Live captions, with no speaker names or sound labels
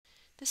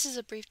This is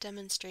a brief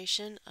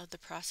demonstration of the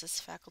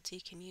process faculty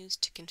can use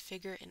to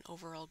configure an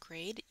overall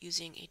grade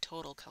using a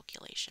total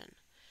calculation.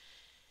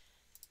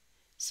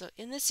 So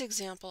in this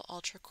example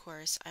Ultra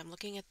course, I'm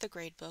looking at the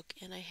gradebook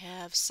and I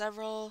have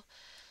several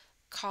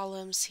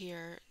columns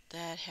here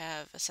that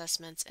have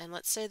assessments, and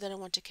let's say that I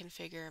want to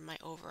configure my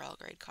overall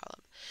grade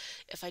column.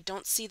 If I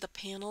don't see the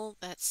panel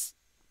that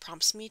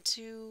prompts me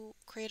to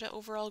create an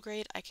overall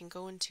grade, I can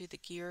go into the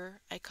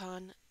gear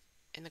icon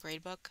in the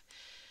gradebook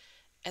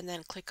and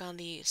then click on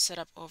the Set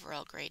Up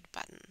Overall Grade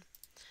button.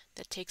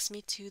 That takes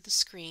me to the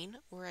screen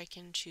where I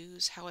can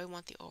choose how I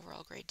want the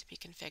overall grade to be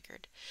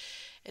configured.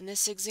 In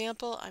this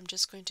example, I'm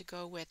just going to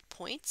go with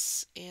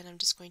points, and I'm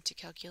just going to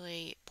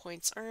calculate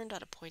points earned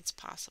out of points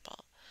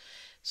possible.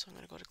 So I'm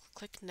going to go to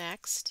click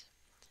Next.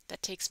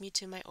 That takes me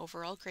to my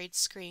overall grade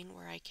screen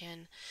where I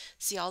can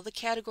see all the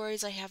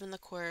categories I have in the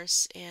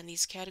course, and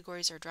these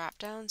categories are drop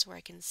downs where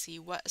I can see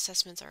what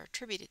assessments are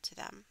attributed to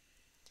them.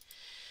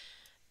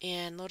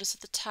 And notice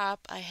at the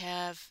top I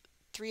have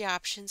three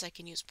options. I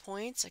can use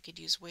points, I could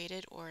use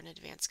weighted, or an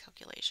advanced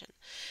calculation.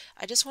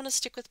 I just want to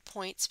stick with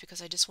points because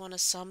I just want to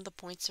sum the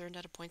points earned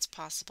out of points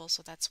possible,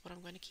 so that's what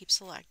I'm going to keep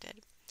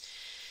selected.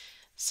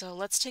 So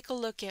let's take a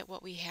look at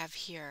what we have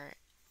here.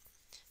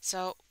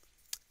 So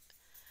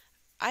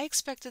I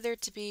expected there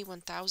to be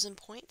 1,000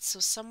 points,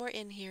 so somewhere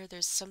in here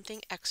there's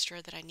something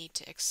extra that I need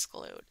to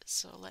exclude.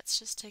 So let's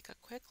just take a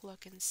quick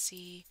look and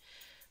see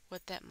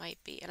what that might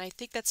be. And I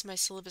think that's my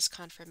syllabus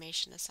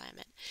confirmation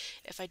assignment.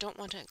 If I don't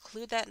want to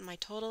include that in my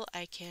total,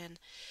 I can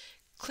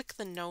click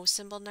the no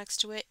symbol next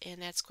to it,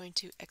 and that's going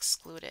to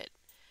exclude it.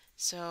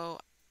 So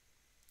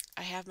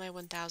I have my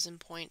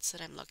 1,000 points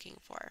that I'm looking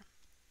for.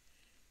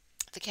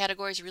 The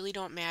categories really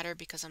don't matter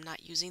because I'm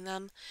not using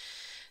them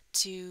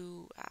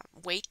to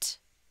weight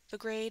the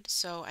grade,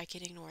 so I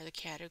can ignore the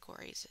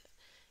categories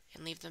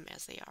and leave them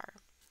as they are.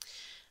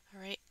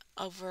 Alright,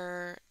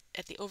 over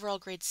at the overall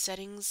grade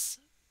settings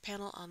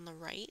panel on the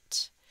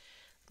right,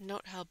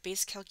 note how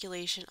base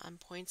calculation on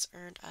points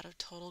earned out of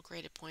total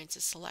graded points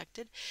is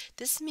selected.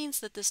 This means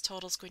that this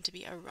total is going to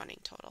be a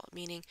running total,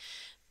 meaning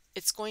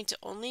it's going to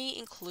only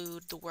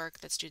include the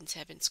work that students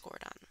have been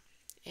scored on,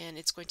 and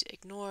it's going to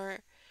ignore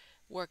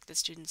work that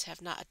students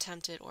have not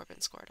attempted or been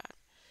scored on.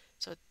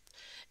 So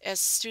as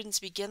students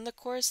begin the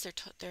course,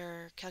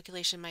 their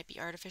calculation might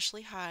be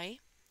artificially high,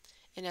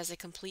 and as they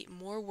complete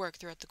more work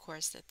throughout the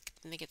course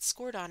and they get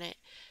scored on it,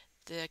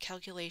 the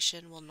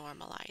calculation will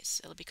normalize.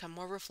 It'll become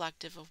more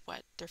reflective of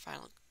what their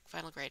final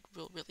grade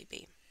will really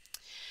be.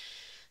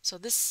 So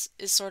this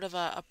is sort of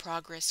a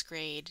progress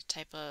grade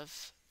type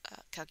of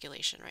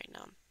calculation right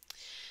now.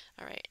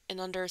 Alright, and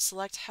under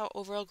select how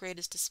overall grade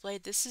is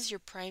displayed, this is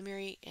your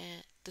primary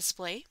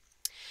display.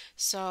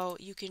 So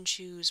you can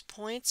choose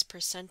points,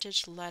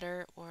 percentage,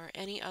 letter, or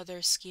any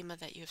other schema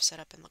that you have set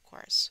up in the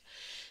course.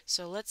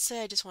 So let's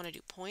say I just want to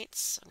do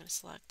points. I'm going to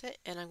select it,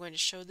 and I'm going to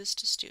show this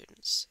to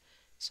students.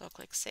 So I'll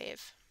click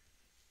Save.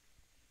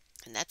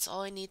 And that's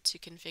all I need to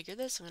configure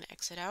this. I'm going to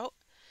exit out.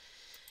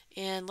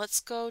 And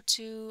let's go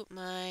to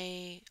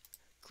my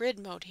grid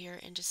mode here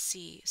and just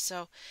see.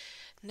 So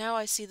now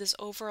I see this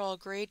overall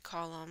grade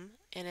column,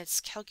 and it's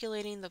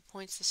calculating the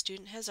points the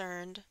student has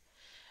earned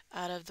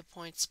out of the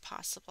points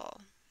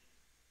possible.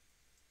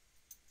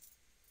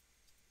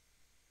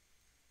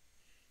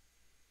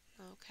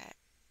 Okay.